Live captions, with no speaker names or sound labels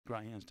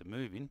greyhounds to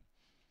move in.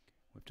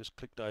 We've just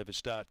clicked over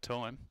start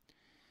time.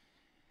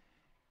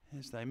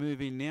 As they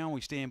move in now, we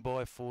stand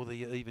by for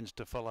the evens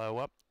to follow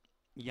up.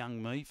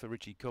 Young Me for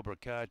Richie Cobra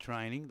car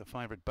training. The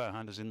favourite Bow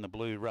Hunter's in the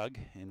blue rug.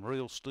 And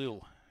Real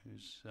Still,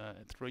 who's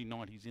at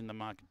 390s in the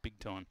market big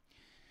time.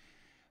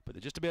 But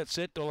they're just about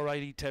set.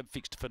 $1.80 tab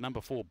fixed for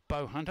number 4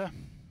 Bow Hunter,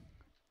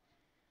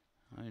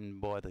 owned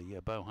by the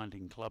Bow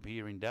Hunting Club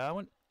here in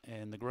Darwin.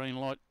 And the green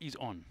light is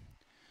on.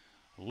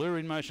 Lure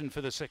in motion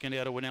for the second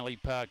out of Winnelli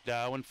Park,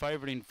 Darwin.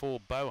 Favourite in 4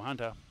 Bow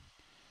Hunter.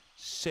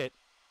 Set.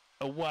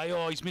 Away.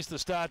 Oh, he's missed the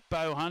start,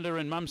 Bow Hunter,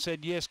 and Mum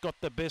Said Yes got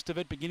the best of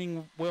it.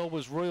 Beginning well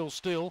was Real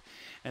Still,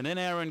 and then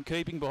Aaron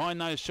Keeping. Behind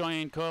those,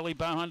 Cheyenne Kylie.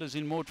 Bow Hunter's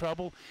in more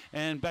trouble,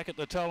 and back at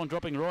the tail and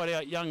dropping right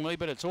out Young Me,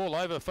 but it's all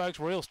over, folks.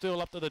 Real Still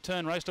up to the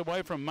turn, raced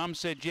away from Mum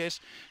Said Yes.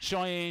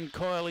 Cheyenne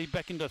Kylie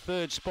back into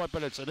third spot,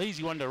 but it's an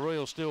easy one to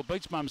Real Still.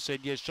 Beats Mum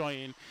Said Yes,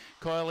 Cheyenne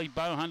Kylie.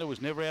 Bow Hunter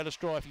was never out of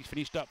strife. He's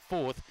finished up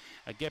fourth.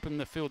 A gap in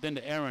the field then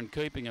to Aaron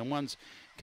Keeping, and one's